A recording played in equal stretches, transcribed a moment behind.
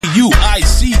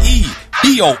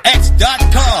JUICEBOX.com.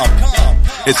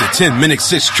 It's a 10-minute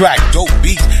 6-track dope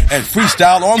beat and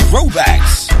freestyle on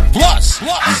throwbacks. Plus,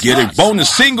 you get a bonus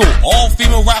single, all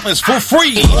female rappers for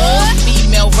free. All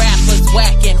female rappers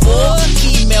whacking, all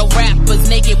female rappers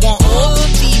naked, want all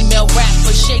female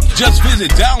rappers shaking. Just visit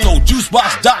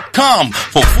downloadjuicebox.com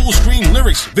for full screen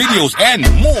lyrics, videos, and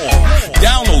more.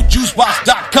 Download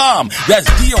juicebox.com. That's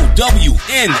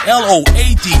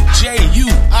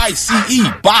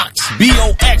DOWNLOADJUICE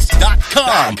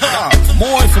box.com. For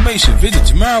more information, visit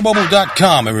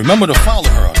TamaraBubble.com and remember to follow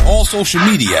her on all social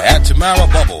media at Tamara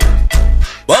Bubble.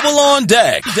 Bubble on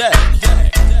deck.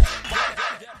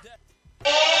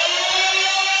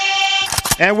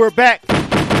 And we're back.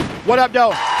 What up,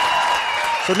 though?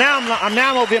 So now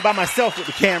I'm over here by myself with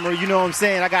the camera. You know what I'm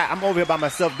saying? I'm over here by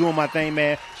myself doing my thing,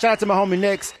 man. Shout out to my homie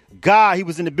Next. God, he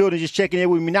was in the building just checking in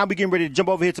with me. Now we getting ready to jump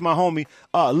over here to my homie,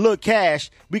 Lil Cash.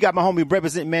 We got my homie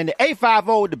representing, man. The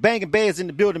 850, the Banging Bears in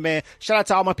the building, man. Shout out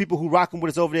to all my people who rocking with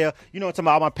us over there. You know what I'm talking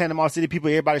about, all my Panama City people,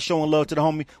 everybody showing love to the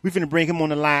homie. We finna bring him on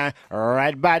the line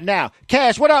right about now.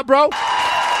 Cash, what up, bro?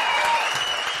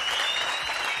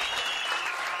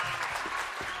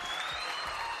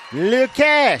 Lil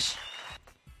Cash.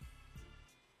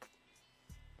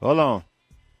 Hold on.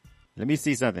 Let me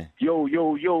see something. Yo,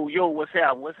 what's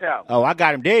happening? Oh, I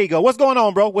got him. There you go. What's going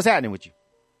on, bro? What's happening with you?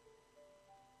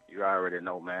 You already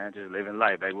know, man. Just living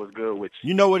life, baby. What's good with you?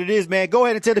 You know what it is, man. Go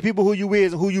ahead and tell the people who you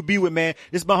is and who you be with, man.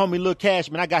 This is my homie Lil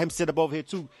Cash, man. I got him set up over here,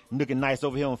 too. Looking nice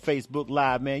over here on Facebook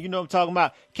Live, man. You know what I'm talking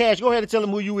about. Cash, go ahead and tell them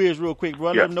who you is real quick,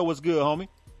 bro. Let them know what's good, homie.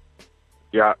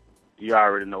 Yeah. You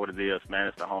already know what it is, man.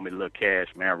 It's the homie Lil Cash,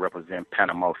 man. Represent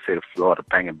Panama City, Florida,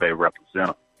 Banging Bay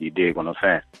representative. You dig what I'm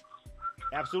saying?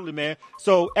 Absolutely, man.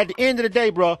 So at the end of the day,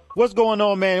 bro, what's going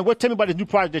on, man? Tell me about this new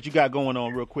project that you got going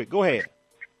on real quick. Go ahead.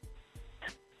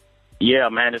 Yeah,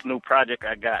 man, this new project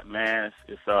I got, man,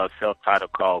 it's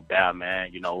self-titled called Bow,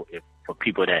 man. You know, for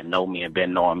people that know me and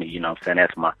been knowing me, you know what I'm saying?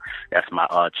 That's my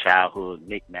childhood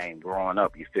nickname growing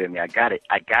up, you feel me? I got it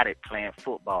playing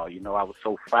football. You know, I was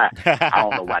so fat. I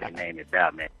don't know why they named it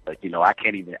Bow, man. But you know, I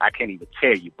can't even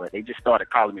tell you, but they just started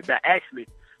calling me Bow. Actually,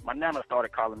 my nana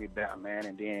started calling me Bow, man,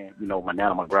 and then, you know, my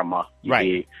nana, my grandma,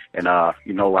 right. And,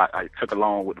 you know, I took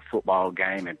along with the football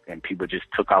game, and people just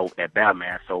took out that Bow,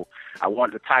 man. So I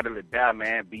wanted to title it Bow,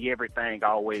 man, be everything,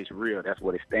 always real. That's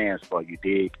what it stands for, you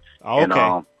dig? Okay.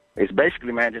 And, it's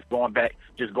basically, man, just going back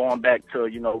to,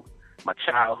 you know, my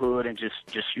childhood and just,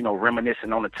 you know,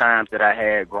 reminiscing on the times that I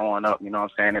had growing up. You know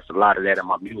what I'm saying? It's a lot of that in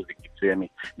my music, you feel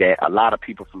me? That a lot of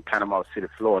people from Panama City,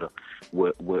 Florida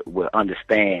would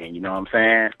understand, you know what I'm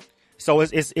saying? So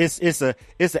it's an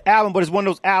album, but it's one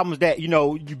of those albums that, you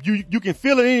know, you can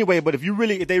feel it anyway, but if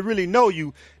they really know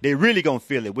you, they really gonna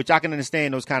feel it, which I can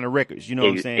understand those kind of records, you know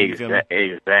what I'm saying?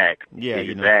 Exactly. Yeah,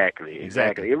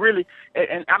 exactly. It really,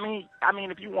 and I mean,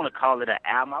 if you want to call it an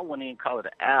album, I wouldn't even call it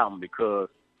an album because,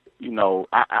 you know,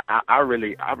 I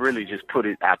really just put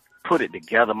it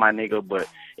together, my nigga, but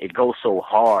it goes so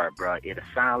hard, bro. It'll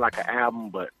sound like an album,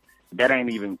 but that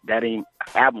ain't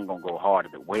album gonna go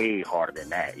way harder than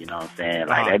that, you know what I'm saying?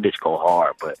 Like that bitch go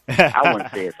hard, but I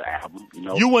wouldn't say it's an album, you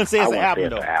know. You wouldn't say it's an album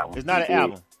though. It's not an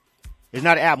album. It's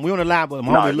not an album. We on the line with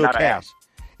my homie Lil Cash.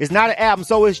 It's not an album,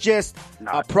 so it's just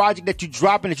a project that you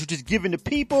dropping that you just giving to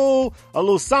people, a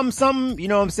little something, you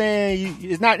know what I'm saying?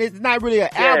 It's not really an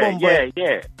album, but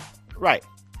right.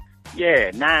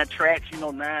 Yeah, 9 tracks, you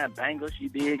know, 9 bangers, you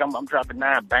dig? I'm dropping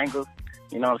 9 bangers.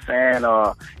 You know what I'm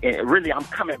saying? And really, I'm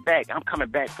coming back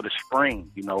for the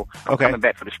spring, you know. I'm coming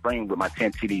back for the spring with my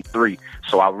 10 TD3.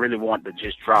 So I really want to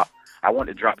just drop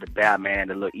the Bow, man,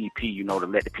 the little EP, you know, to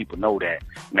let the people know that,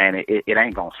 man, it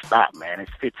ain't gonna stop, man.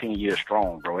 It's 15 years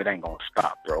strong, bro. It ain't gonna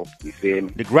stop, bro. You feel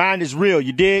me? The grind is real,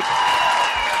 you dig?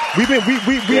 We've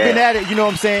been at it, you know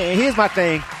what I'm saying? And here's my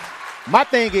thing. My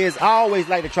thing is I always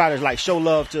like to try to like show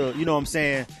love to, you know what I'm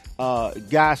saying,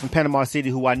 guys from Panama City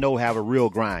who I know have a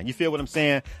real grind. You feel what I'm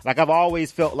saying? Like I've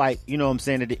always felt like, you know what I'm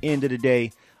saying, at the end of the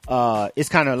day, it's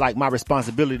kind of like my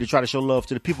responsibility to try to show love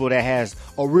to the people that has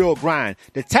a real grind.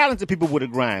 The talented people with a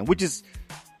grind, which is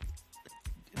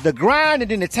the grind and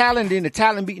then the talent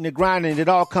beating the grind and it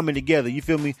all coming together. You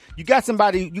feel me? You got some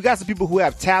people who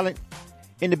have talent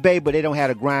in the Bay, but they don't have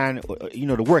a grind, or, you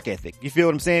know, the work ethic. You feel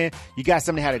what I'm saying? You got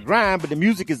somebody that had a grind, but the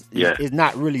music is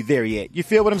not really there yet. You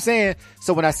feel what I'm saying?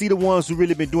 So when I see the ones who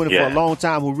really been doing it for a long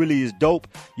time, who really is dope,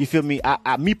 you feel me?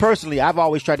 Me personally, I've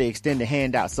always tried to extend the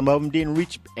hand out. Some of them didn't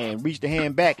reach the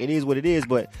hand back. It is what it is,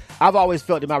 but I've always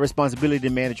felt that my responsibility,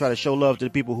 man, to try to show love to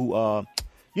the people who,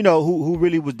 you know, who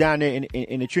really was down there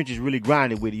in the trenches really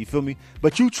grinding with it. You feel me?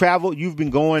 But you traveled, you've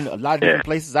been going a lot of different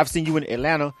places. I've seen you in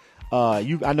Atlanta.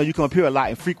 I know you come up here a lot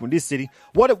and frequent this city.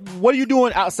 What are you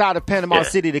doing outside of Panama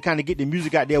City to kind of get the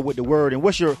music out there with the word? And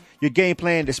what's your game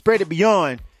plan to spread it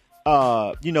beyond,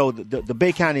 the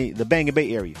Bay County, the Bangor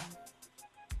Bay area?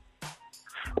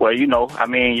 Well, I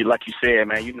mean, like you said,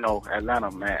 man,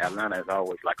 Atlanta, man, Atlanta is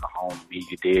always like a home to me,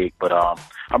 you dig? But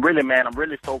I'm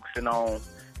really focusing on,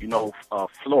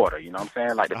 Florida, you know what I'm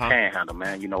saying? Like the Panhandle,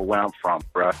 man, where I'm from,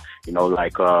 bruh.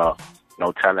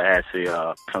 Tallahassee,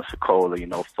 Pensacola,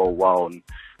 Fort Walton,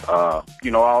 all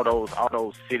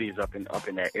those cities up in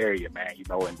that area, man,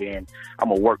 and then I'm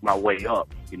gonna work my way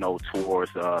up,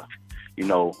 towards,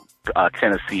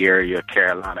 Tennessee area,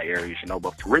 Carolina areas,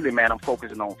 but really, man, I'm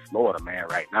focusing on Florida, man,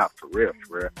 right now, for real,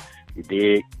 you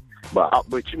dig? But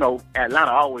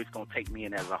Atlanta always gonna take me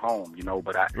in as a home,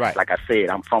 but like I said,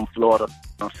 I'm from Florida, you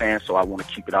know what I'm saying? So I want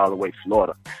to keep it all the way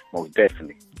Florida, most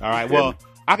definitely. All right, well,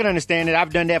 I can understand it.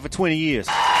 I've done that for 20 years.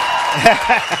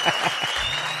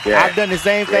 I've done the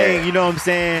same thing, you know what I'm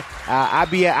saying? I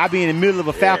be in the middle of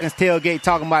a Falcons tailgate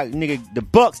talking about, nigga, the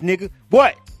Bucks, nigga.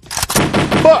 What?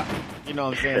 Buck. You know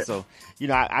what I'm saying? So,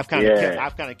 I've kind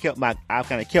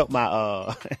of kept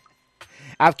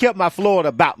my Florida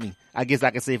about me. I guess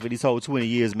I can say for these whole 20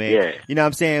 years, man. Yeah. You know what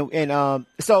I'm saying? And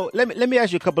so let me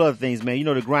ask you a couple other things, man.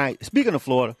 The grind. Speaking of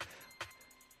Florida,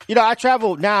 I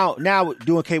travel now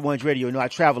doing K1's radio. I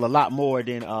travel a lot more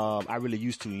than I really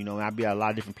used to. I be at a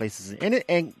lot of different places.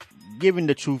 And given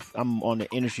the truth, I'm on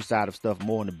the industry side of stuff,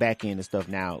 more on the back end of stuff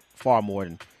now, far more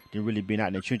than really being out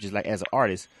in the trenches like as an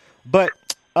artist. But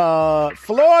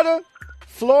Florida,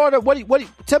 what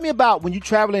tell me about when you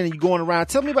traveling and you going around,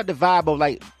 tell me about the vibe of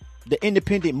like the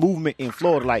independent movement in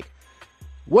Florida. Like,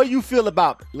 what do you feel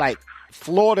about like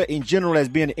Florida in general as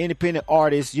being an independent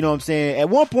artist? You know what I'm saying? At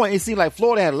one point, it seemed like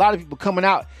Florida had a lot of people coming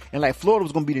out and like Florida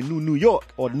was going to be the new New York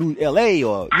or the new LA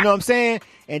or, you know what I'm saying?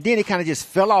 And then it kind of just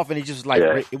fell off and it just was like,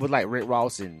 it was like Rick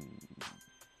Ross and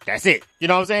that's it. You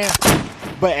know what I'm saying?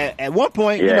 But at one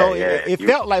point, it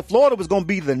felt like Florida was going to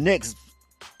be the next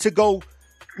to go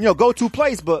to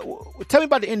place. But tell me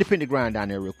about the independent grind down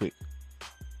there real quick.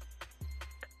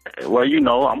 Well, I'm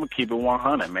gonna keep it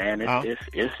 100, man.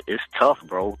 It's tough,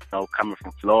 bro. Coming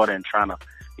from Florida and trying to,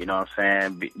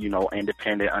 be,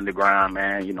 independent underground,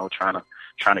 man.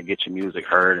 Trying to get your music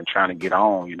heard and trying to get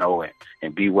on,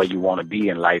 and be where you want to be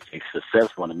in life and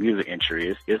successful in the music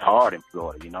industry. It's hard in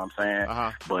Florida, you know what I'm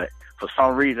saying? But for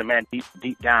some reason, man,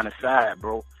 deep down inside,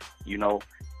 bro,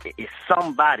 it's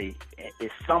somebody,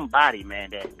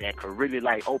 man, that could really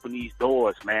like open these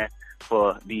doors, man,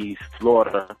 for these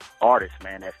Florida artists,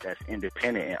 man, that's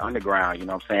independent and underground, you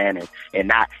know what I'm saying?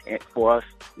 And for us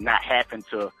not having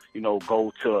to,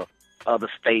 go to other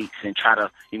states and try to,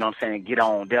 get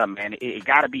on there, man. It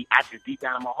gotta be, I just deep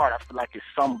down in my heart, I feel like it's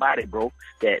somebody, bro,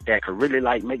 that could really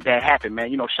like make that happen,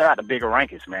 man. Shout out to Bigger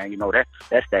Rankings, man.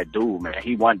 That's that dude, man.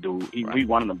 He one dude. He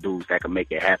one of them dudes that can make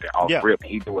it happen off rip,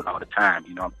 and he do it all the time,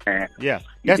 you know what I'm saying? Yeah.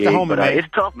 That's the homie, man. It's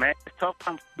tough, man. It's tough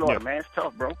from Florida, man. It's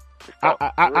tough, bro. It's tough.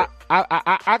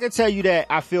 I can tell you that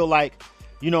I feel like,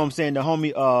 you know what I'm saying, the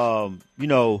homie,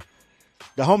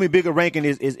 the homie Bigger Ranking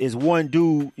is one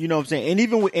dude, you know what I'm saying? And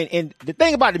even and the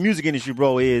thing about the music industry,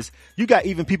 bro, is you got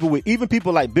even people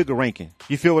like Bigger Ranking.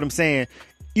 You feel what I'm saying?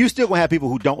 You still gonna have people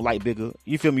who don't like Bigger.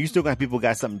 You feel me? You still gonna have people who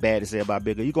got something bad to say about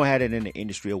Bigger. You're gonna have that in the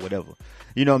industry or whatever.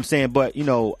 You know what I'm saying? But,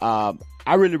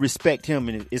 I really respect him,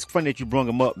 and it's funny that you brung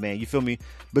him up, man. You feel me?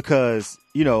 Because,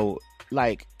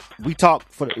 like we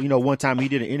talked for, one time he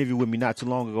did an interview with me not too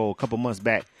long ago, a couple months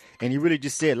back. And he really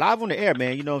just said live on the air,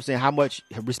 man, you know what I'm saying, how much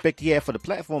respect he had for the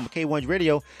platform of K1's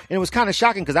radio. And it was kind of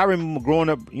shocking because I remember growing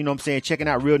up, you know what I'm saying, checking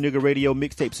out Real Nigga Radio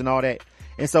mixtapes and all that.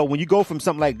 And so when you go from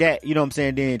something like that, you know what I'm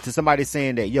saying, then to somebody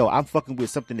saying that, yo, I'm fucking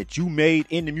with something that you made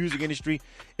in the music industry,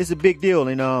 it's a big deal.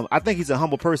 And I think he's a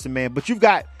humble person, man. But you've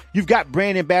got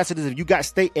brand ambassadors and you got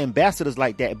state ambassadors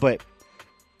like that. But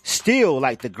still,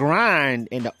 like the grind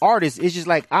and the artists, it's just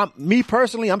like me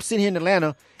personally, I'm sitting here in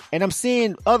Atlanta and I'm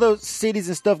seeing other cities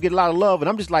and stuff get a lot of love. And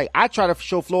I'm just like, I try to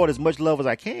show Florida as much love as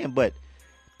I can, but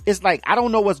it's like, I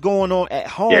don't know what's going on at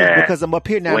home because I'm up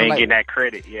here now. We ain't like, getting that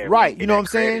credit. Yeah, right. You know what I'm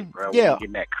saying? Bro. Yeah. We ain't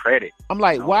getting that credit. I'm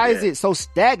like, why is it so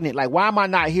stagnant? Like, why am I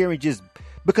not hearing just,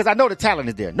 because I know the talent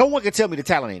is there. No one can tell me the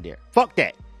talent ain't there. Fuck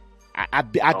that. I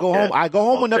go home. I go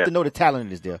home enough to know the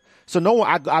talent is there. So no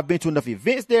one. I've been to enough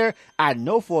events there. I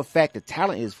know for a fact the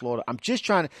talent is Florida. I'm just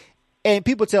trying to. And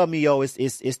people tell me, yo, it's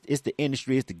the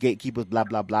industry, it's the gatekeepers, blah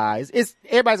blah blah. It's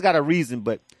everybody's got a reason,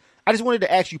 but I just wanted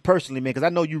to ask you personally, man, because I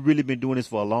know you've really been doing this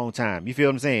for a long time. You feel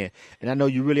what I'm saying? And I know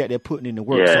you really out there putting in the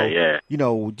work. Yeah, so, yeah.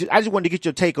 I just wanted to get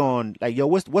your take on, like, yo,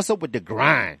 what's up with the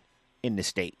grind in the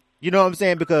state? You know what I'm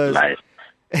saying? Because yeah,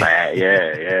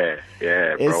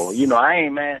 bro. I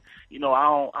ain't, man.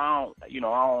 I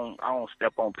don't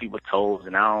step on people's toes,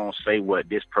 and I don't say what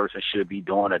this person should be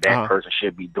doing or that person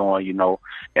should be doing,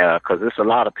 because there's a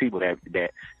lot of people that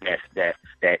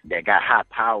got high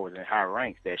powers and high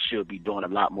ranks that should be doing a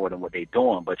lot more than what they're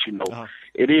doing. But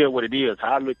it is what it is.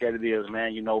 How I look at it is,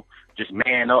 man, just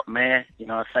man up, man. You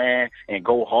know what I'm saying, and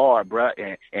go hard,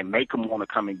 bruh, and make them want to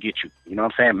come and get you. You know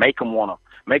what I'm saying? Make them want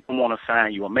to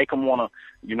sign you, or make them want to,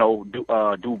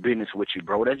 do business with you,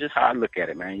 bro. That's just how I look at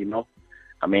it, man.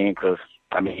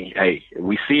 Hey,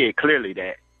 we see it clearly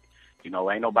that,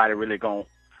 ain't nobody really gonna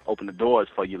open the doors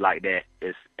for you like that.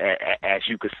 It's as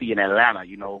you could see in Atlanta,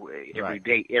 every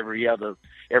day, every other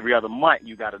month,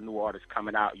 you got a new artist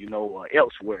coming out,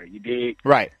 elsewhere. You dig?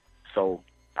 Right. So,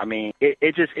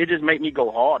 it just make me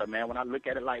go harder, man. When I look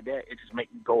at it like that, it just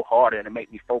make me go harder, and it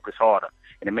make me focus harder,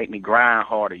 and it make me grind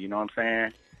harder. You know what I'm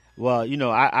saying? Well,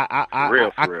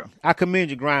 I commend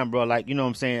your grind, bro. Like, you know what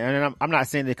I'm saying? And I'm not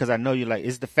saying that because I know you. Like,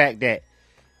 it's the fact that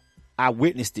I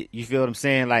witnessed it. You feel what I'm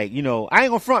saying? Like, I ain't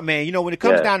gonna front, man. When it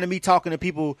comes down to me talking to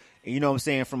people, you know what I'm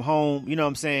saying, from home, you know what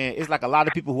I'm saying? It's like a lot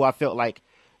of people who I felt like,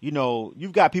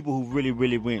 you've got people who really,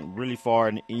 really went really far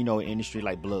in, industry,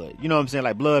 like Blood. You know what I'm saying?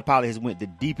 Like, Blood probably has went the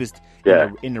deepest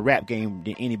in the rap game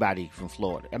than anybody from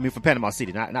Florida. I mean, from Panama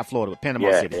City, not Florida, but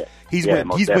Panama City. Yeah. He's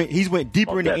went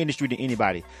deeper in the industry than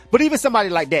anybody. But even somebody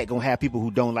like that gonna have people who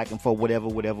don't like him for whatever.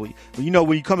 But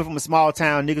when you coming from a small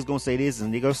town, niggas gonna say this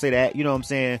and they gonna say that. You know what I'm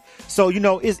saying? So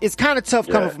it's kind of tough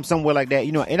coming from somewhere like that.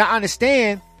 And I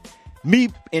understand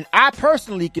I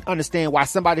personally can understand why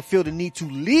somebody feel the need to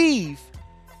leave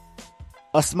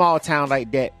a small town like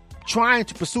that, trying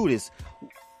to pursue this.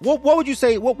 What would you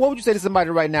say? What would you say to somebody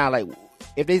right now? Like,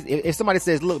 if somebody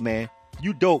says, "Look, man,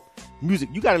 you dope music,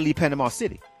 you got to leave Panama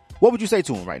City." What would you say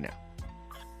to him right now?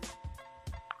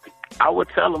 I would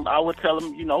tell him.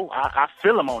 I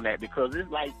feel him on that, because it's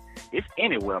like it's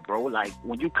anywhere, bro. Like,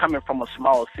 when you coming from a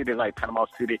small city like Panama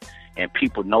City, and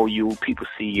people know you, people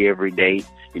see you every day,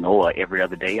 or every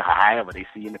other day, however they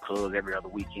see you in the clubs every other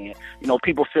weekend.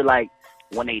 People feel like,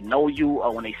 when they know you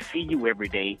or when they see you every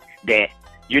day, that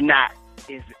you're not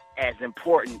as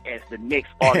important as the next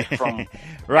artist from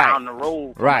down the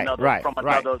road from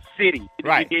another city.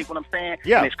 You dig what I'm saying?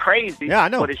 Yeah. And it's crazy, I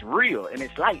know. but it's real, and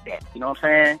it's like that. You know what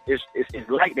I'm saying? It's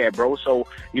like that, bro. So,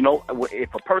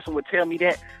 if a person would tell me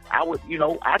that, I would,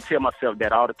 I tell myself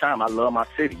that all the time. I love my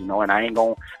city, and I ain't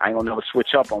gonna never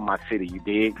switch up on my city, you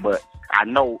dig? But I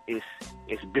know it's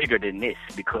bigger than this,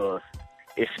 because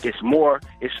it's more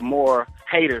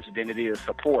haters than it is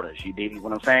supporters. You dig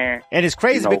what I'm saying? And it's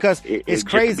crazy because it's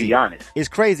crazy. Just to be honest, it's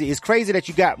crazy. It's crazy that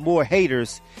you got more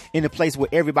haters in a place where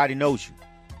everybody knows you.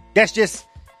 That's the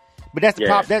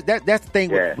problem. That's the thing.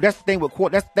 That's the thing with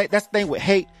that's the thing with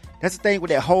hate. That's the thing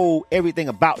with that whole everything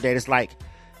about that. It's like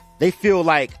they feel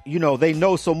like, they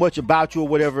know so much about you or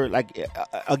whatever. Like,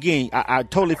 again, I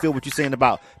totally feel what you're saying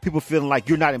about people feeling like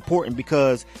you're not important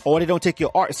or they don't take your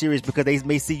art serious because they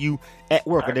may see you at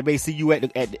work, or they may see you at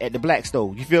the black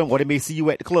stove. You feel them? Or they may see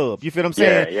you at the club. You feel what I'm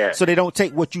saying? Yeah. So they don't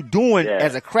take what you're doing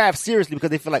as a craft seriously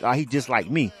because they feel like, he just like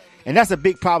me. And that's a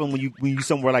big problem when you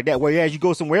somewhere like that. Whereas you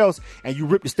go somewhere else and you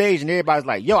rip the stage and everybody's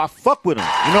like, yo, I fuck with him.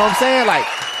 You know what I'm saying? Like,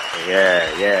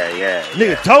 yeah.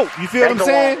 Nigga, dope. You feel what I'm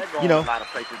saying? A lot of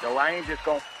places, though. I ain't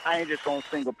just gonna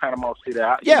single Panama City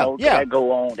out. That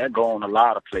go on a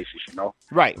lot of places,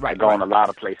 Right. That go on a lot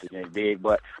of places, big.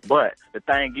 But the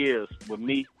thing is, with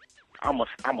me, I'm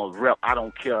a rep. I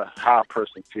don't care how a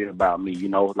person feel about me.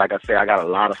 Like I said, I got a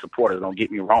lot of supporters. Don't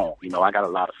get me wrong. I got a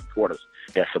lot of supporters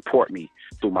that support me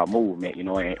through my movement,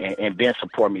 and then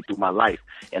support me through my life.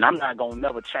 And I'm not gonna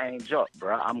never change up,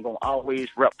 bro. I'm gonna always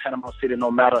rep Panama City, no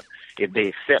matter if they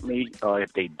accept me or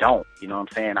if they don't. You know what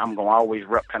I'm saying? I'm gonna always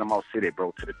rep Panama City,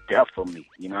 bro, to the death for me.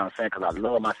 You know what I'm saying? Because I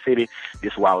love my city.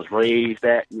 This is where I was raised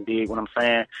at. You dig what I'm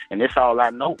saying? And this all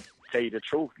I know. Tell you the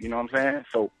truth. You know what I'm saying?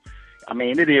 So,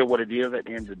 it is what it is at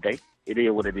the end of the day. It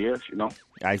is what it is,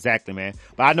 Exactly, man.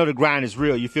 But I know the grind is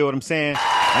real. You feel what I'm saying?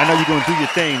 I know you're going to do your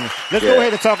thing. Let's go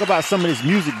ahead and talk about some of this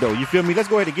music, though. You feel me? Let's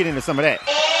go ahead and get into some of that.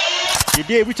 You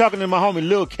did. We talking to my homie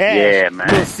Lil Cash. Yeah, man.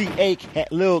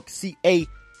 Lil C-A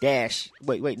dash.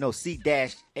 Wait, no,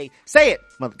 C-A. Say it,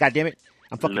 mother. God damn it.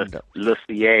 I'm fucking it up. Lil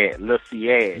C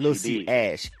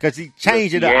Ash. Because he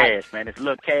changed it up. Yes, man. It's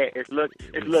Lil Cash. It's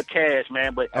Lil Cash,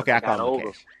 man. But okay, I call him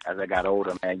Cash. As I got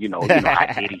older, man, how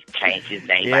did he change his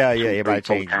name? Everybody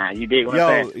changed. You dig what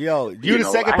I'm saying? You the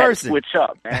second person. I had to switch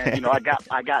up, man.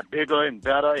 I got bigger and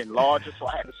better and larger, so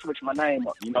I had to switch my name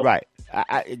up. Right.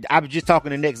 I was just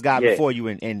talking to the next guy before you,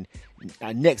 and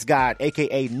Next God,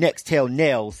 aka Nextel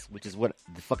Nails, which is what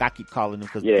the fuck I keep calling them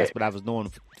because that's what I was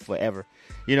doing forever.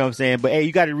 You know what I'm saying? But hey,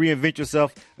 you got to reinvent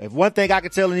yourself. If one thing I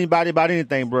can tell anybody about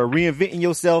anything, bro, reinventing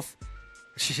yourself.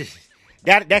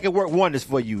 That can work wonders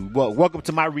for you. Well, welcome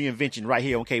to my reinvention right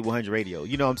here on K100 Radio.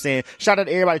 You know what I'm saying? Shout out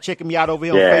to everybody checking me out over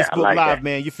here on Facebook Live, that.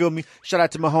 Man. You feel me? Shout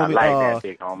out to my homie. That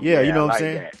big homie. Yeah, you know what I'm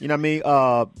saying? That. You know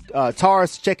what I mean?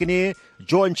 Taurus checking in,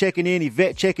 Jordan checking in,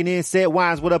 Yvette checking in, Said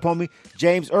Wines, what up, homie?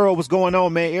 James Earl, what's going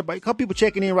on, man? Everybody, a couple people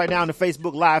checking in right now on the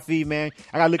Facebook Live feed, man.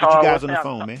 I gotta look at you guys on the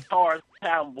phone, man. Taurus,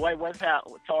 boy, what's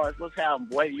happening,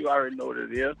 boy? You already know what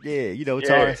it is. Yeah, you know,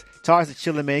 Taurus is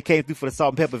chilling, man. He came through for the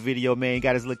salt and pepper video, man. He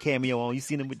got his little cameo on. You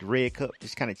seen him with the red cup,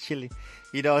 just kind of chilling.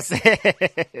 You know what I'm saying?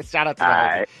 Shout out to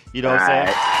him. You know what I'm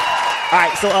saying? All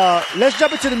right, so let's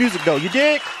jump into the music, though. You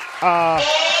dig?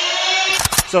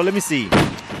 So let me see.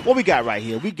 What we got right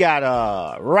here? We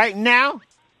got Right Now,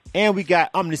 and we got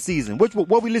I'm the Season.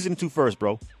 What we listening to first,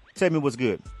 bro? Tell me what's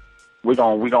good. We're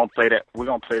gonna play that. We're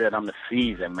gonna play that I'm the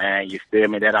Season, man. You feel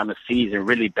me? That I'm the Season.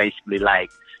 Really, basically, like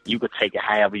you could take it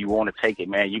however you want to take it,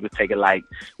 man. You could take it like,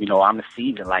 you know, I'm the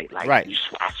Season. Like right.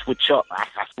 I switch up. I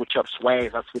switch up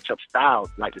swags. I switch up styles.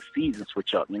 Like the season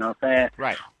switch up. You know what I'm saying?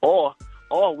 Right.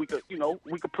 Or we could, you know,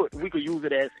 we could use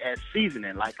it as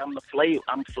seasoning. Like I'm the flavor.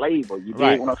 I'm flavor. You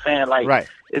right. dig what I'm saying? Like right.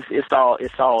 It's all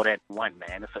that one,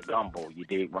 man. It's a gumbo. You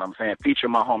dig what I'm saying? Feature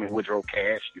my homie Woodrow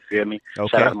Cash. You feel me? Okay.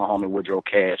 Shout out to my homie Woodrow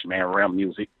Cash, man. Realm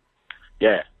Music.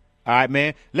 Yeah. All right,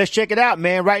 man. Let's check it out,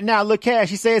 man. Right now, Lil Cash,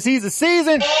 he says he's the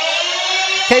Season.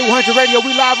 K100 Radio, we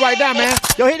live right now, man.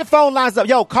 Yo, hit the phone lines up.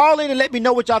 Yo, call in and let me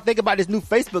know what y'all think about this new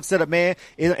Facebook setup, man.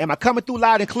 Am I coming through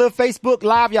loud and clear Facebook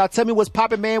Live? Y'all tell me what's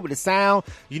popping, man, with the sound.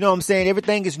 You know what I'm saying?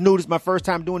 Everything is new. This is my first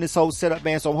time doing this whole setup,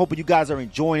 man. So I'm hoping you guys are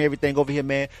enjoying everything over here,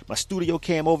 man. My studio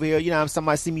cam over here. You know,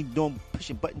 somebody see me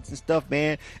pushing buttons and stuff,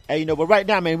 man. Hey, you know, but right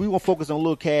now, man, we want to focus on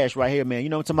Lil Cash right here, man. You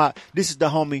know what I'm talking about? This is the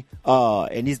homie,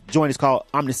 and his joint is called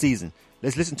I'm the Season.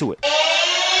 Let's listen to it.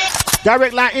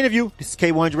 Direct line interview. This is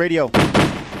K100 Radio.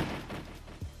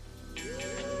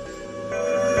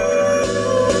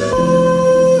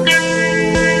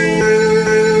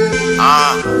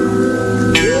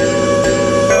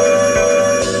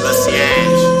 Let's see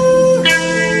Ash.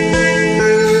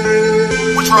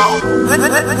 What's wrong?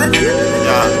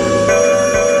 Yeah.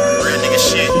 Real nigga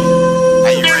shit.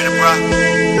 Are you ready, bro?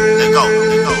 Let's go.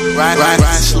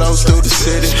 Riding slow through the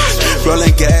city,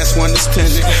 rolling gas when it's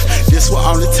tinted. This will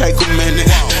only take a minute.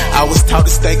 I was taught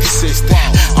to stay consistent.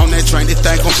 On that train, they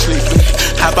think I'm sleeping.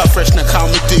 How about fresh, now call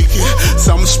me Deacon?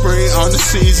 Summer, spring, on the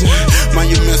season.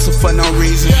 Monumental for no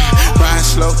reason. Riding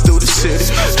slow through the city,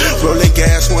 rolling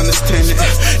gas when it's tinted.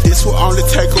 This will only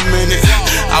take a minute.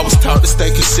 I was taught to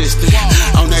stay consistent.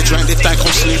 On that train, they think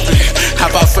I'm sleeping. How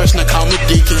about fresh, now call me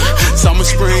Deacon? Summer,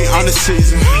 spring, on the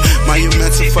season.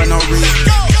 Monumental for no reason.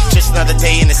 Just another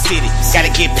day in the city.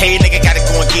 Gotta get paid, nigga, gotta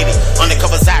go and get it.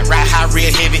 Undercovers out, ride high, real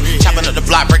heavy. Chopping up the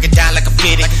block, break it down like a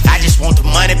pity. I just want the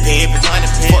money, baby.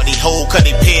 Fuck these hoes, cause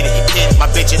they petty. My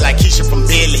bitch is like Keisha from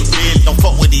Billy. Don't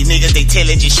fuck with these niggas, they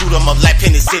tellin'. Just shoot them up like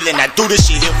penicillin. I do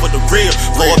this shit here for the real.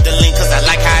 Blow up the link, cause I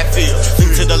like how it feel.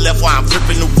 Lean to the left while I'm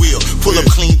gripping the wheel. Pull up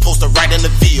clean, poster right in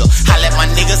the field. Holla at my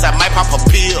niggas, I might pop a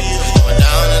pill. Going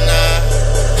down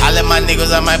tonight. Holla at my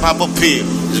niggas, I might pop a pill.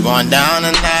 It's going down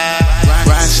tonight.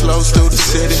 Riding slow through the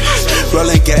city,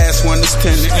 rolling gas when it's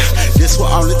tinted. This will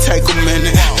only take a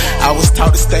minute. I was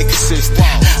taught to stay consistent.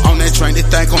 On that train, they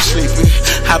think I'm sleeping.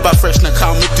 How about fresh, now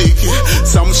call me Deacon?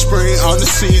 Summer, spring, on the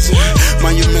season.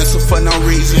 Monumental for no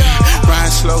reason.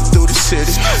 Riding slow through the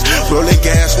city, rolling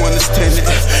gas when it's tinted.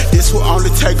 This will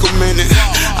only take a minute.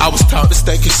 I was taught to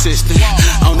stay consistent.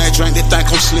 On that train, they think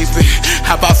I'm sleeping.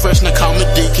 How about fresh, now call me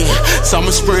Deacon?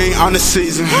 Summer, spring, on the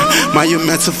season.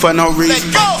 Monumental for no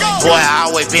reason. Boy, I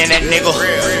always been that nigga,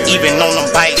 even on them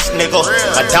bikes, nigga.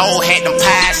 My dog had them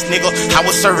pies, nigga. I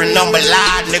was serving number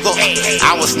live, nigga.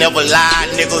 I was never lied,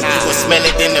 nigga. You was smell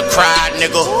it in the crowd,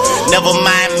 nigga. Never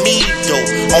mind me,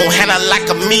 though. On Hannah like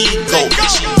a Migo.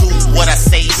 She do what I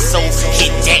say, so hit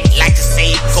that like a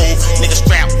Seiko. Nigga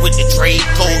strapped with the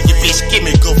Draco. Your bitch give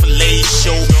me good fillet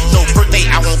show. No birthday,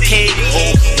 I won't cake,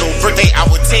 oh. No birthday, I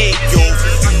will take, yo.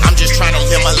 I'm just trying to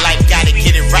live my life, gotta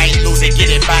get it right, lose it, get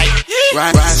it right.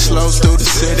 Riding slow through the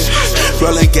city,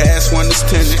 rolling gas when it's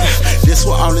tinted. This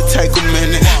will only take a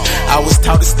minute. I was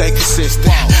taught to stay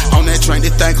consistent. On that train,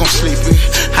 they think I'm sleeping.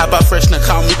 How about fresh, now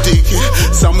call me Deacon?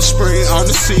 Summer, spring, on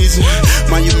the season.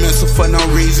 Monumental for no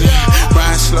reason.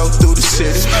 Riding slow through the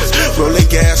city, rolling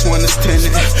gas when it's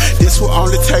tinted. This will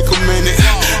only take a minute.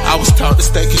 I was taught to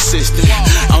stay consistent.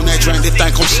 On that train, they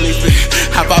think I'm sleeping.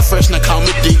 How about fresh, now call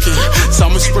me Deacon?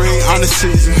 Summer, spring, on the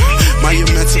season.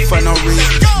 Monumental for no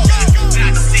reason.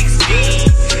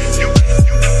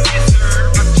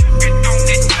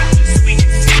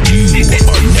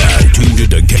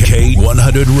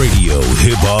 K100 Radio,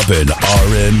 Hip Hop and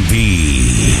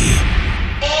R&B.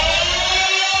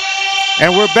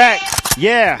 And we're back.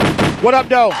 Yeah. What up,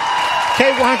 though?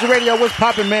 K100 Radio, what's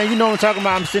poppin', man? You know what I'm talking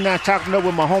about. I'm sitting down talking up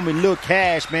with my homie Lil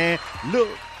Cash, man. Lil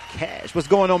Cash. What's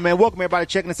going on, man? Welcome everybody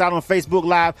checking us out on Facebook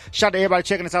Live. Shout out to everybody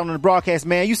checking us out on the broadcast,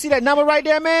 man. You see that number right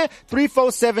there, man?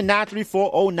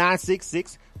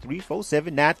 347-934-0966.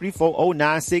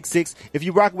 347-934-0966. If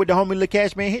you rocking with the homie Lil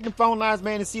Cash, man, hit them phone lines,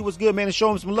 man, and see what's good, man, and show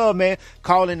them some love, man.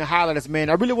 Call in and holler at us, man.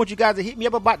 I really want you guys to hit me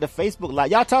up about the Facebook Live.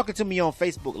 Y'all talking to me on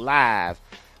Facebook Live,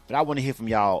 but I want to hear from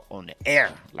y'all on the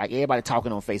air. Like everybody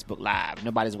talking on Facebook Live.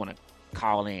 Nobody's want to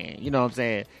call in. You know what I'm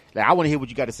saying? Like I want to hear what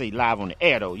you got to say live on the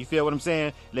air, though. You feel what I'm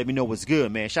saying? Let me know what's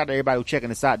good, man. Shout out to everybody who's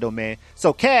checking us out, though, man.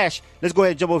 So, Cash, let's go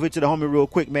ahead and jump over here to the homie real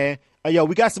quick, man. Yo,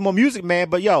 we got some more music, man,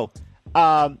 but yo,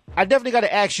 I definitely got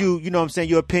to ask you, you know what I'm saying,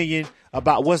 your opinion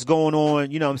about what's going on,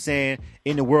 you know what I'm saying,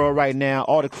 in the world right now.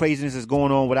 All the craziness is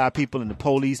going on with our people and the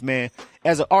police, man.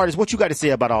 As an artist, what you got to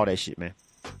say about all that shit, man?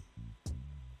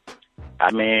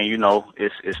 I mean, you know,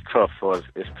 it's tough for us.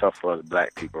 It's tough for us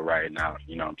black people right now.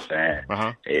 You know what I'm saying?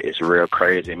 Uh-huh. It's real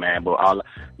crazy, man. But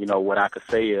you know, what I could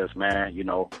say is, man, you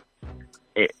know,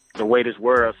 the way this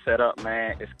world's set up,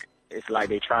 man, it's like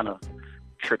they trying to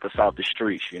trick us off the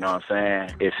streets. You know what I'm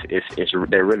saying?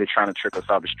 They're really trying to trick us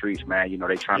off the streets, man. You know,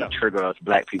 they trying to trigger us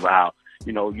black people out.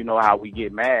 You know how we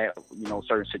get mad, you know,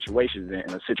 certain situations.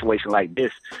 In a situation like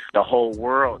this, the whole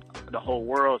world's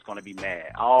going to be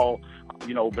mad. All,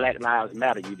 you know, Black Lives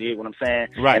Matter. You dig what I'm saying?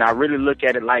 Right. And I really look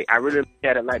at it like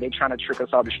they trying to trick us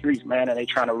off the streets, man. And they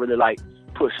trying to really like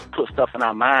put stuff in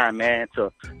our mind, man,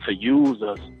 to use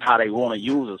us how they want to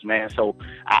use us, man. So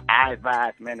I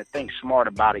advise, man, to think smart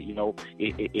about it. You know,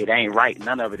 it ain't right.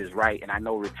 None of it is right. And I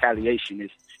know retaliation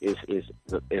is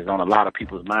on a lot of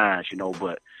people's minds, you know,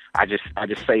 but I just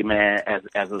say, man,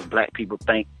 as us black people,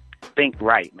 think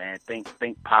right, man. Think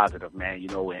positive, man. You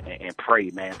know, and pray,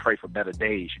 man. Pray for better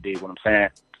days. You dig what I'm saying?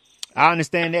 I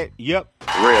understand that. Yep.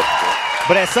 Real.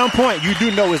 But at some point, you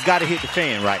do know it's got to hit the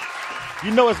fan, right?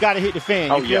 You know it's got to hit the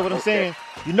fan. You feel what I'm saying?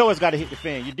 You know it's got to hit the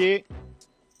fan. You dig?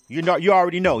 You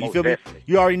already know. You feel me?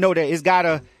 You already know that it's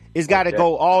gotta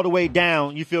go all the way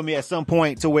down. You feel me? At some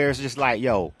point to where it's just like,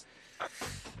 yo.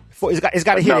 It's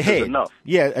got to hit a head. Enough.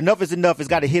 Yeah, enough is enough. It's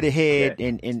got to hit a head,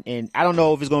 and I don't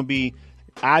know if it's going to be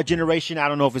our generation. I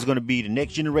don't know if it's going to be the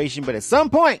next generation. But at some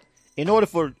point, in order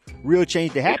for real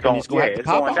change to happen, it's going to have to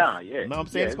pop off. Down, you know what I'm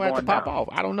saying? It's going to have to pop off.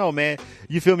 I don't know, man.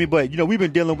 You feel me? But, you know, we've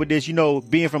been dealing with this, you know,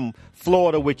 being from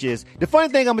Florida, which is the funny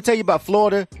thing I'm going to tell you about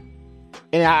Florida.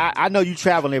 And I know you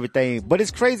travel and everything, but it's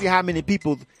crazy how many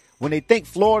people, when they think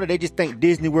Florida, they just think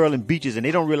Disney World and beaches, and they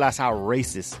don't realize how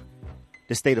racist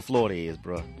the state of Florida is,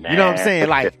 bro. Man, you know what I'm saying?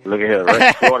 Like, look at here,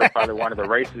 Florida probably one of the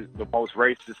most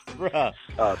racist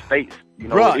states. You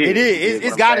know, bro, it is.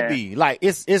 It's got to be. Like,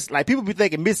 it's like people be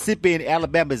thinking Mississippi and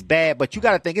Alabama is bad, but you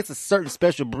got to think it's a certain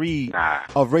special breed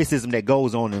of racism that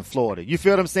goes on in Florida. You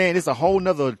feel what I'm saying? It's a whole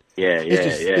nother.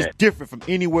 It's different from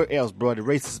anywhere else, bro. The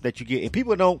racism that you get, and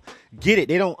people don't get it.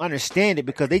 They don't understand it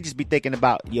because they just be thinking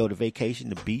about the vacation,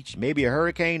 the beach, maybe a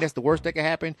hurricane. That's the worst that can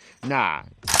happen. Nah.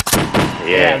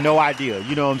 They have no idea.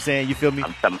 You know what I'm saying? You feel me?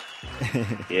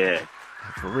 Yeah.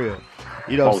 For real.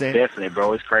 You know what I'm saying? Definitely,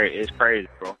 bro. It's crazy,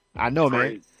 bro. I know,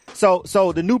 man. So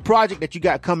the new project that you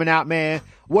got coming out, man,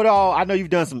 I know you've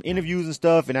done some interviews and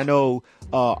stuff, and I know,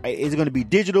 is it going to be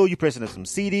digital? You pressing up some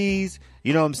CDs?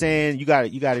 You know what I'm saying? You got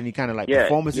any kind of like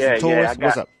performances and tours?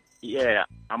 What's up? Yeah,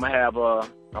 I'm gonna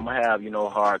have, you know,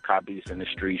 hard copies in the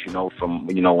streets, you know, from,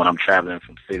 you know, when I'm traveling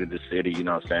from city to city, you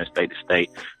know what I'm saying, state to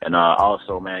state. And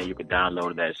also, man, you can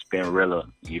download that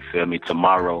Spinrilla, you feel me,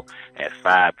 tomorrow at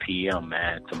 5 p.m.,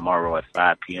 man. Tomorrow at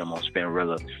 5 p.m. on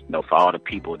Spinrilla, you know, for all the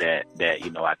people that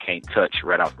you know, I can't touch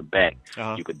right off the bat,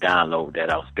 you can download that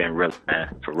off Spinrilla,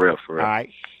 man. For real. All right.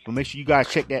 Well, make sure you guys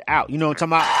check that out. You know what I'm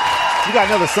talking about? We got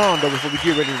another song, though, before we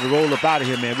get ready to roll up out of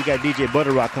here, man. We got DJ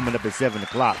Butter Rock coming up at 7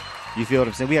 o'clock. You feel what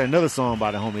I'm saying? We had another song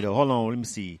by the homie, though. Hold on, let me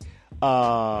see.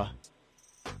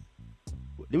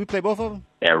 Did we play both of them?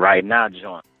 That Right Now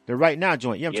joint. The Right Now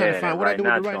joint. Yeah, I'm trying to find what I do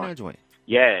with the Right Now joint.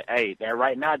 Yeah, hey, that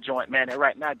Right Now joint, man.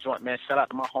 Shout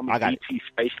out to my homie DT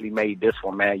Spacely made this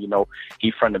one, man. You know,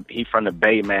 he from the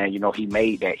Bay, man. You know, he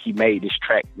made this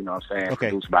track, you know what I'm saying,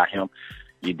 produced by him.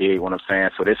 You dig what I'm saying?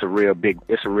 So it's a real big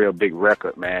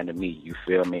record, man, to me. You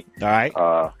feel me? All right.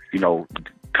 You know,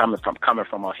 coming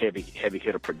from a heavy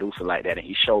hitter producer like that, and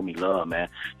he showed me love, man.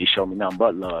 He showed me nothing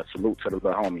but love. Salute to the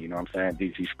little homie, you know what I'm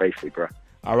saying? DT Spacely, bro.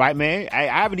 All right, man. I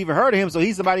haven't even heard of him, so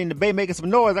he's somebody in the Bay making some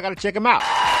noise. I got to check him out.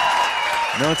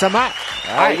 You know what I'm talking about?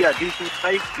 right. Oh yeah, DT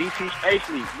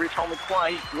Spacely, Rich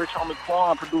Homie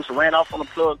Quan producer, ran off on the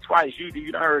plug twice. You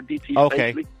done heard DT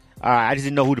Spacely. All right, I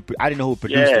didn't know who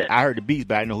produced it. I heard the beats,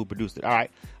 but I didn't know who produced it. All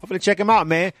right, I'm gonna check him out,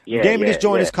 man. Damn, this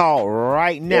joint is called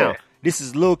Right Now. Yeah. This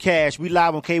is Lil Cash. We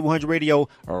live on K100 Radio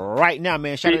right now,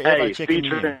 man. Shout out to everybody checking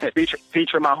in.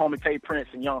 Featuring my homie Tay Prince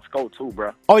and Young Sko too,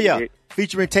 bro. Oh yeah,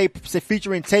 featuring Tay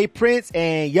Prince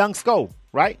and Young Sko,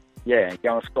 right? Yeah,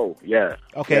 Young Sko. Yeah.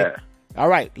 Okay. Yeah. All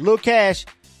right, Lil Cash,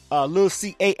 Lil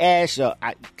C.A. Ash,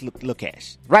 Lil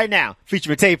Cash. Right now,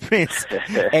 featuring Tay Prince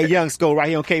and Young Sko right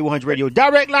here on K100 Radio.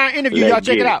 Direct line interview. Y'all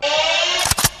check it out.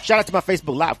 Shout out to my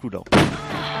Facebook Live crew though.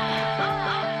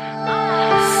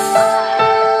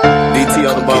 DT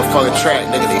on the motherfucking track,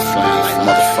 nigga, they flying like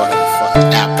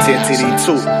motherfucking Apple 10TD2.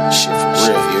 Shit for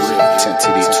real,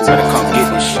 10TD2. Better come get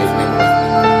this shit, nigga.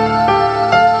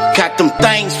 Got them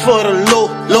things for the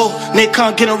low, nigga,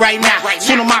 come get them right now.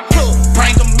 Soon as my plug,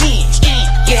 bring them in.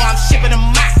 Yeah, I'm shipping them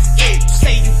out. Yeah,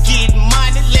 say you get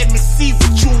money, let me see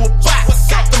what you about.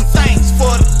 Got them things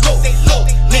for the low,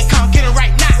 nigga, come get them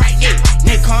right now. Yeah,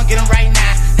 nigga, come get them right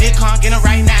now. Nigga, come get them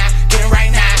right now. Get them right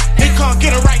now. Nigga, come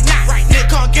get them right now. Nigga,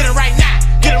 come get them right now.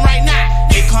 Get them right now.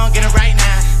 Nigga, come get them right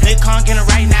now. Nigga, come get them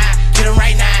right now. Get them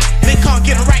right now. Nigga, come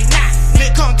get them right now.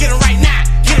 Nigga, come get them right now.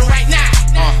 Get them right now.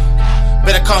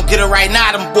 Better come get it right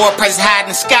now, them boy prices high in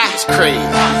the sky. It's crazy.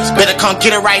 Better come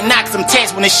get it right now, cause I'm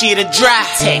taxed when the shit a dry.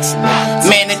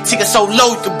 Man, that ticket so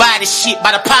low, you can buy this shit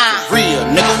by the pound. Real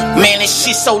nigga. Man, that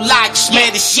shit so loud, you smell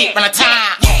this shit by the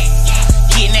time.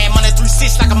 Getting that money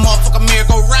 3-6 like a motherfucker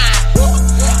merry-go-round.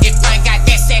 If I ain't got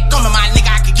that sack coming, my nigga,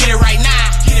 I can get it right now.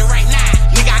 Get it right now.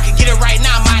 Nigga, I can get it right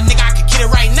now, my nigga, I can get it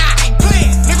right now. I ain't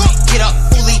playing, nigga. Get up,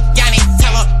 Uli, Yanni,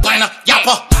 Teller, Bliner,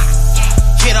 Yappa.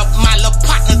 Hit up my little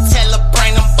partner, tell her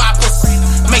bring them boppers.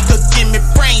 Make her give me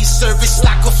brain service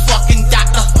like a fucking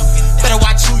doctor. Better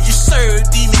watch who you serve,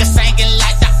 these niggas singing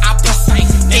like the opera.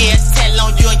 Yeah, tell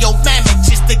on you and your mammy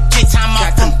just to get time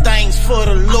off. Got them things for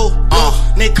the low,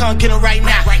 nigga, come get them right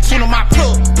now. Soon as my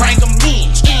plug, bring them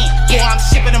in. Yeah, I'm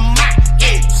shipping them out.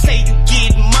 Yeah, say you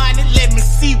get money, let me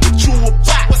see what you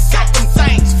about. Got them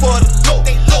things for the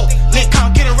low, nigga,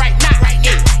 come get them right now.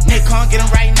 Yeah, nigga, come get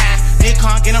them right now. Nigga,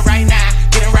 come get them right now.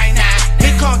 Get it right now.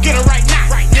 Nigga, come get it right now.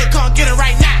 Nigga, come get it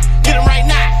right now. Get it right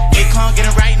now. Nigga, come get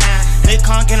it right now. Nigga,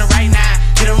 come get it right now.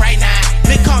 Get it right now.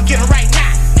 Nigga, come get it right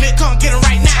now. Nigga, come get it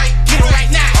right now. Get it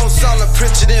right now. I was all a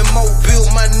picture in Mobile,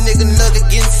 my nigga Nugget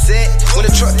getting set. When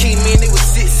the truck came in, it was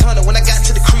 600. When I got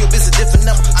to the crib, it's a different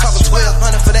number. Talking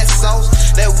 1200 for that sauce.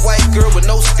 That white girl with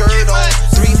no skirt on.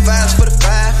 3 5s for the 5.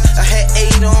 I had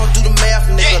 8 on. Do the math,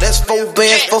 nigga. That's 4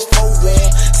 bands for 4 on.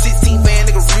 16 band,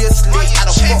 nigga, real slick. I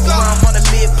done fuck around on the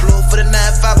mid plug for the 9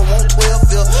 5. I want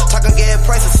 12 bill. Talking gas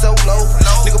prices so low.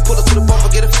 Nigga pull up to the bumper,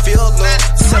 get a feel low.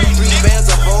 73 bands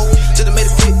a hoe. Just made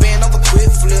a quick band off a quick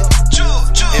flip.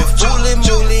 And fooling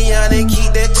Mulian, they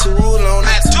keep that tool on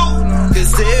it.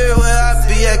 Cause everywhere I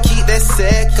be, I keep that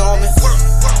sack on me.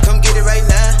 Come get it right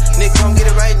now, nigga, come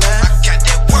get it right now.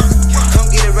 Come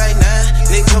get it right now,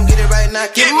 nigga, come get it right now.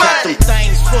 Get money. Them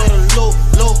things for the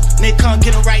low, nigga, come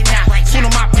get them right now. Soon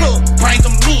as my plug, bring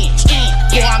them in.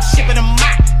 Yeah, I'm shipping them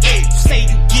out. Yeah,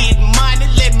 say you get money,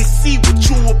 let me see what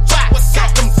you about.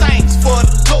 Got them things for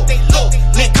the low,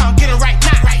 nigga, come get it right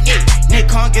now. Yeah, nigga,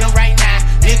 come get them right now.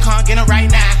 Nigga, come get it right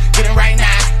now. Get it right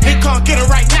now. Nigga, come get it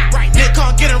right now. Nigga,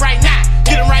 come get it right now.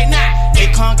 Get it right now.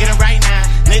 Nigga, come get it right now.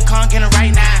 Nigga, come get it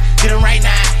right now. Get it right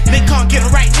now. Nigga, come get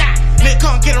it right now. Nigga,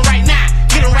 come get it right now.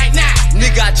 Get it right now.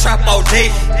 Nigga, I trap all day.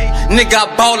 Nigga, I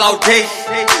ball all day.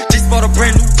 Just bought a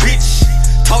brand new bitch.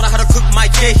 Taught her how to cook my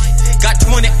cake. Got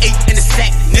 28 in the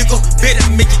sack, nigga. Better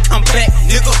make it come back,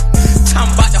 nigga.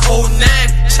 Talking about the whole 9.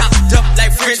 Chopped up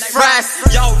like French fries.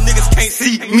 Y'all niggas can't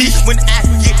see me when I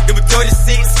get number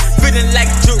 36. Feeling like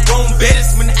Jerome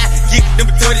Bettis when I get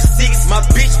number 36. My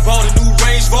bitch bought a new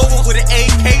Range Rover with an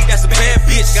AK. That's a bad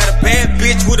bitch. Got a bad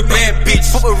bitch with a bad bitch.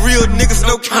 Fuck with real niggas,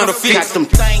 no counterfeit. Got them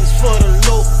things for the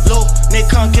low, nigga,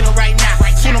 come get them right now.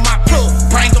 Soon as my plug,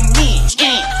 bring them in.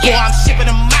 Yeah, I'm shipping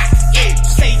them out. Yeah,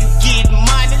 say you get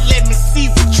money, let me see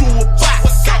what you about.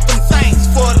 Got them things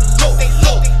for the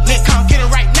low, nigga, come get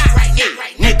them right now. Yeah,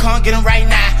 nigga, come get them right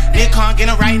now. Nigga, come get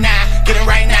them right now. Get them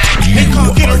right now. Nigga,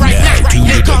 come get them right now.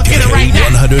 Nigga, come get them right now.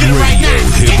 100 Radio,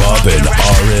 hip hop and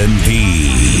R&B.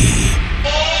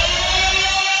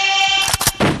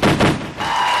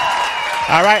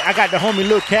 All right, I got the homie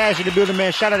Lil Cash in the building,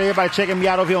 man. Shout out to everybody checking me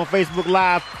out over here on Facebook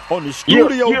Live on the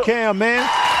studio cam, man.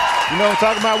 You know what I'm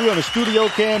talking about? We on the studio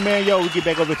cam, man. Yo, we get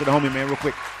back over to the homie, man, real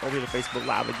quick. Over here to Facebook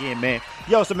Live again, man.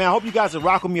 Yo, so, man, I hope you guys are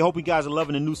rocking with me. I hope you guys are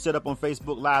loving the new setup on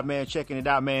Facebook Live, man. Checking it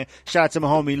out, man. Shout out to my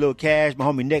homie, Lil Cash. My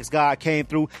homie, Next God came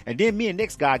through. And then me and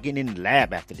Next God getting in the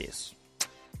lab after this.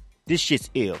 This shit's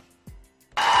ill.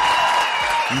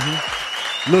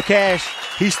 Lil Cash,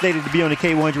 he's slated to be on the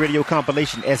K100 Radio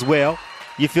compilation as well.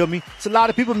 You feel me? It's a lot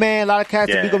of people, man. A lot of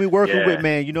cats that we going to be working with,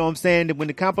 man. You know what I'm saying? When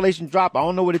the compilation drop, I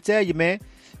don't know what to tell you, man.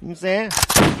 You know what I'm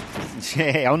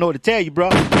saying? I don't know what to tell you,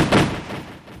 bro.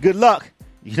 Good luck.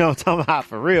 You know what I'm talking about?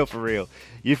 For real, for real.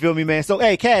 You feel me, man? So,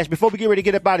 hey, Cash, before we get ready to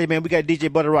get up out of here, man, we got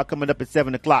DJ Butter Rock coming up at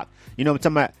 7 o'clock. You know what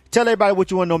I'm talking about? Tell everybody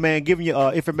what you want to know, man. Give them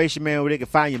your information, man, where they can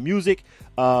find your music,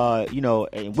 you know,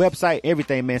 and website,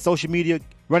 everything, man. Social media.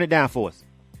 Run it down for us.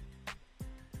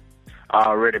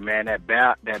 Already, man. That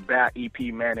Bow EP,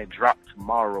 man, it dropped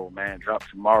tomorrow, man. Dropped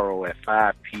tomorrow at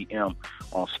 5 p.m.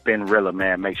 on Spinrilla,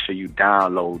 man. Make sure you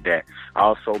download that.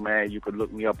 Also, man, you could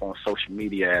look me up on social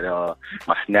media at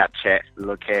my Snapchat,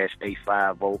 Lil Cash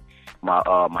 850. My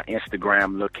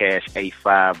Instagram, Lil Cash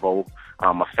 850.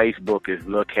 My Facebook is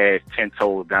Lil Cash 10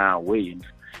 Toes Down Williams.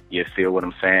 You feel what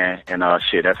I'm saying? And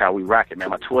shit, that's how we rock it,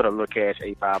 man. My Twitter, Lil Cash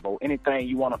 850. Anything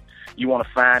you wanna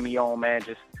find me on, man,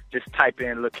 just type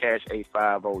in Lil Cash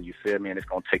 850, you feel me? And it's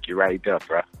going to take you right there,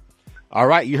 bro. All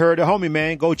right, you heard the homie,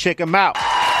 man. Go check him out.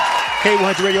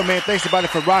 K100 Radio, man. Thanks about it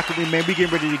for rocking with me, man. We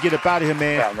getting ready to get up out of here,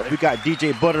 man. We got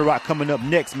DJ Butter Rock coming up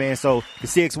next, man. So the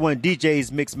CX1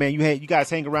 DJs mix, man. You guys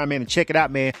hang around, man, and check it out,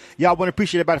 man. Y'all want to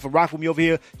appreciate everybody for rocking with me over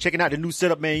here, checking out the new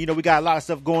setup, man. You know, we got a lot of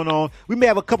stuff going on. We may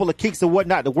have a couple of kinks and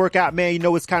whatnot to work out, man. You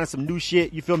know, it's kind of some new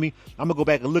shit. You feel me? I'm going to go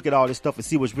back and look at all this stuff and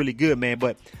see what's really good, man.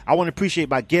 But I want to appreciate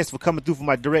my guests for coming through for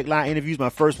my direct line interviews, my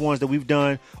first ones that we've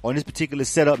done on this particular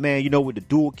setup, man. You know, with the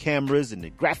dual cameras and the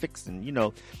graphics and, you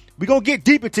know, we gonna get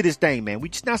deep into this thing, man. We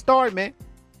just not starting, man.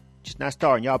 Just not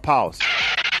starting. Y'all pause.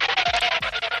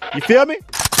 You feel me?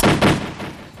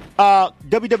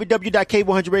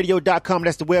 www.k100radio.com.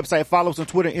 That's the website. Follow us on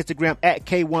Twitter and Instagram at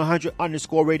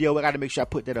K100_radio. I gotta make sure I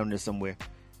put that on there somewhere.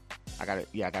 I gotta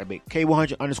make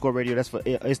K100_radio. That's for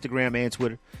Instagram and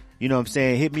Twitter. You know what I'm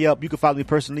saying? Hit me up. You can follow me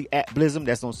personally at Blizzum.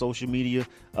 That's on social media,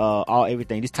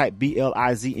 everything. Just type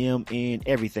BLIZM in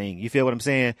everything. You feel what I'm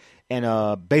saying?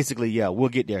 And basically, yeah, we'll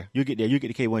get there. You'll get there. You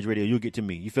get to K100 Radio. You'll get to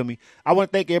me. You feel me? I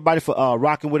want to thank everybody for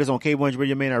rocking with us on K100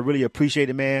 Radio, man. I really appreciate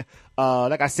it, man.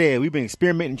 Like I said, we've been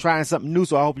experimenting, trying something new,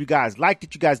 so I hope you guys liked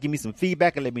it. You guys give me some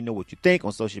feedback and let me know what you think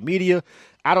on social media.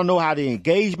 I don't know how the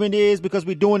engagement is because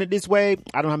we're doing it this way.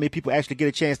 I don't know how many people actually get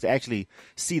a chance to actually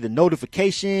see the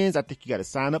notifications. I think you got to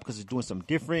sign up because it's doing something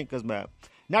different because not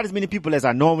as many people as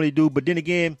I normally do. But then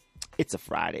again, it's a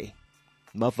Friday.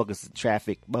 Motherfuckers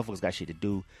traffic. Motherfuckers got shit to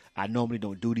do. I normally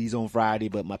don't do these on Friday,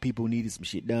 but my people needed some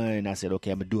shit done. And I said,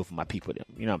 okay, I'm going to do it for my people.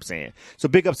 You know what I'm saying? So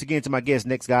big ups again to my guest,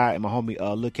 Next Guy, and my homie,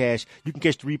 Lil Cash. You can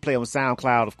catch the replay on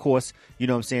SoundCloud, of course. You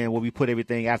know what I'm saying? Where we put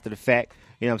everything after the fact.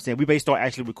 You know what I'm saying? We may start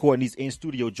actually recording these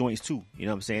in-studio joints too. You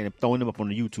know what I'm saying? And throwing them up on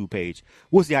the YouTube page.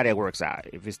 We'll see how that works out.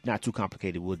 If it's not too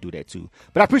complicated, we'll do that too.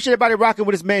 But I appreciate everybody rocking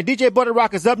with us, man. DJ Butter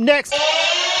Rock is up next.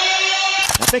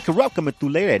 I think Corrupt coming through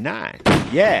later at 9.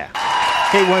 Yeah.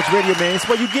 K100 Radio, man. It's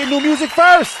where you get new music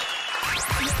first.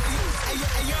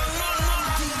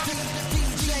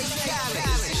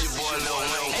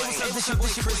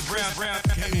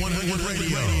 K100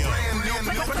 Radio.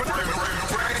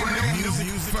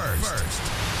 Music first.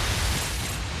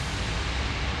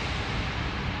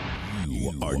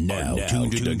 You are now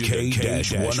tuned to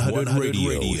K-100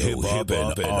 Radio, Hip Hop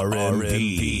and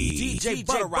R&B. DJ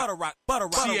Butter Rock,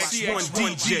 CX1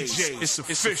 DJ. It's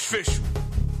official.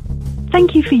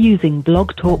 Thank you for using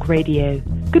Blog Talk Radio.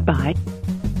 Goodbye.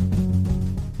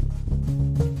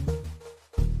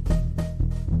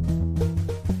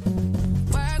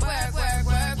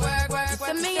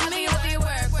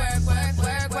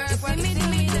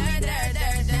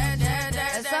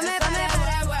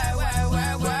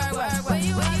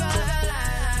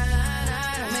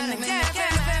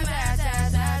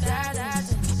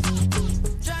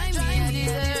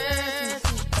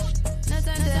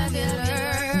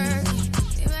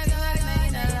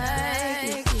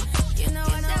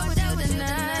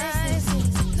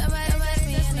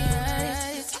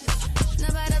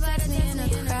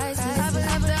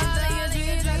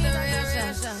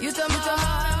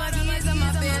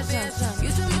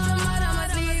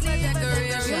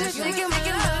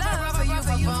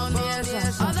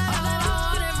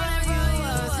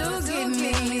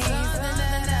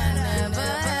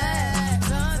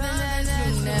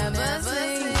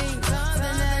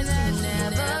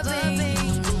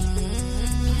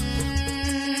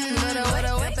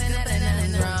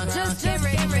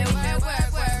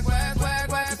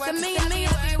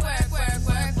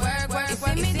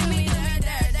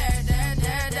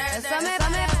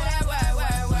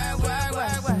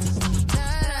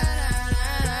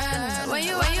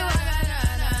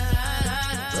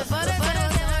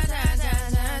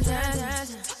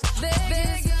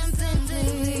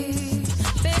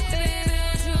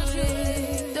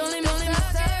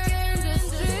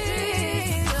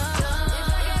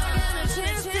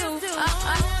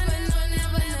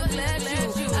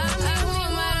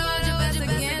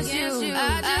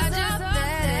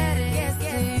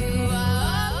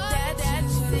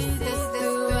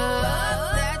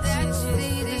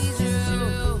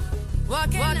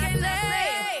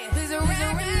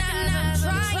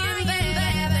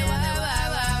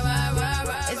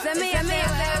 Send me a me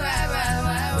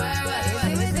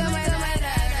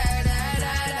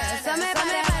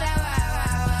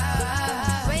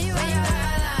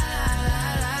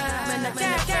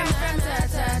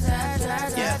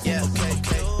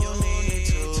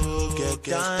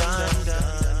done.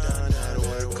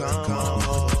 Work come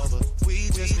over. We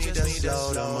just need to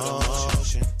slow the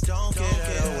motion. Don't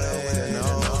get away. No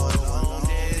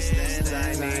distance.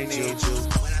 I need you.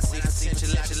 When I see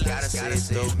you, gotta say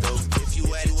through. If you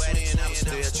ready, and I will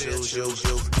still choose you.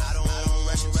 I don't wanna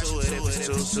rush into it if it's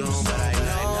too soon, but I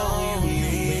know you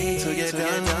need to get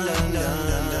done.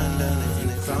 If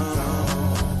you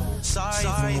come, sorry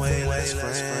if I'm way less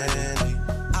friendly.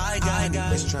 I got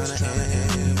guys tryna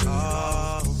end.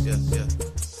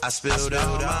 I spilled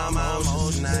out all my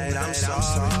emotions tonight, I'm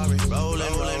sorry.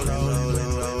 Rolling.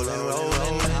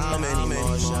 How many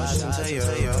more shots until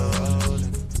you're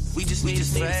rolling? We just need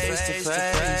face to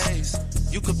face.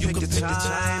 You could pick the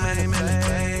time and the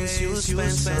place. You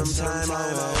spend some time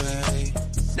away.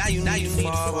 Now you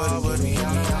forward with me.